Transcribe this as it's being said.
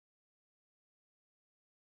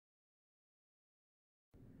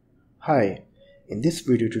Hi, in this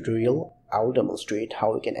video tutorial, I will demonstrate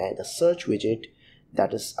how we can add a search widget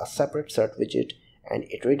that is a separate search widget and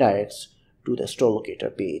it redirects to the store locator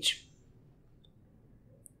page.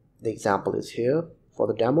 The example is here for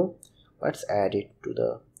the demo. Let's add it to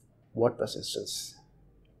the WordPress instance.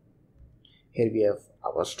 Here we have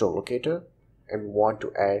our store locator and we want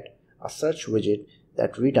to add a search widget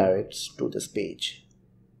that redirects to this page.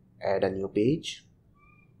 Add a new page.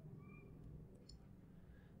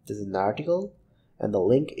 This is an article and the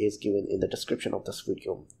link is given in the description of this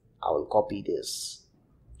video. I will copy this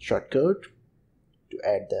shortcode to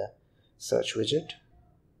add the search widget.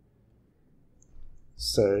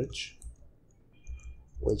 Search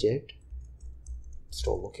widget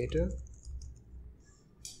store locator.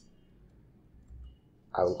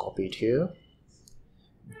 I will copy it here.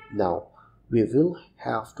 Now we will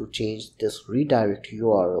have to change this redirect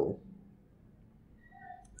URL.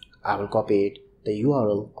 I will copy it, the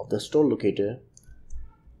URL of the store locator.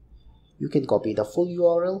 You can copy the full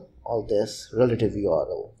URL or this relative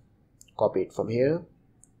URL. Copy it from here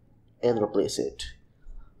and replace it.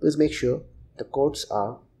 Please make sure the codes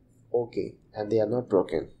are okay and they are not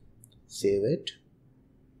broken. Save it.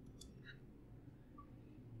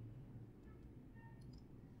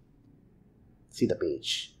 See the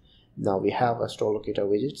page. Now we have a store locator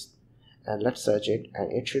widget and let's search it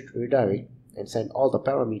and it should redirect and send all the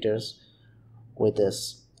parameters with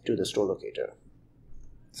this to the store locator.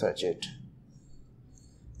 Search it.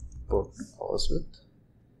 Put pause with.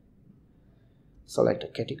 Select a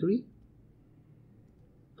category.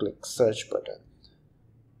 Click search button.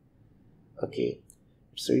 Okay,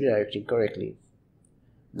 it's redirecting correctly.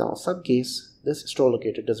 Now some case this store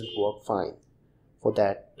locator doesn't work fine. For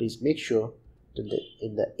that, please make sure that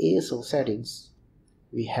in the ASL settings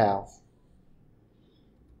we have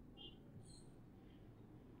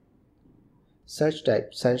search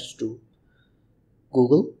type set to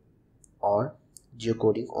Google or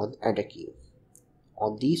geocoding on enter key.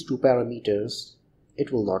 On these two parameters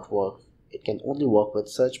it will not work. It can only work with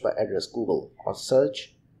search by address Google or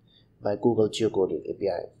search by Google geocoding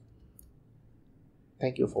API.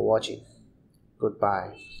 Thank you for watching.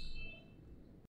 Goodbye.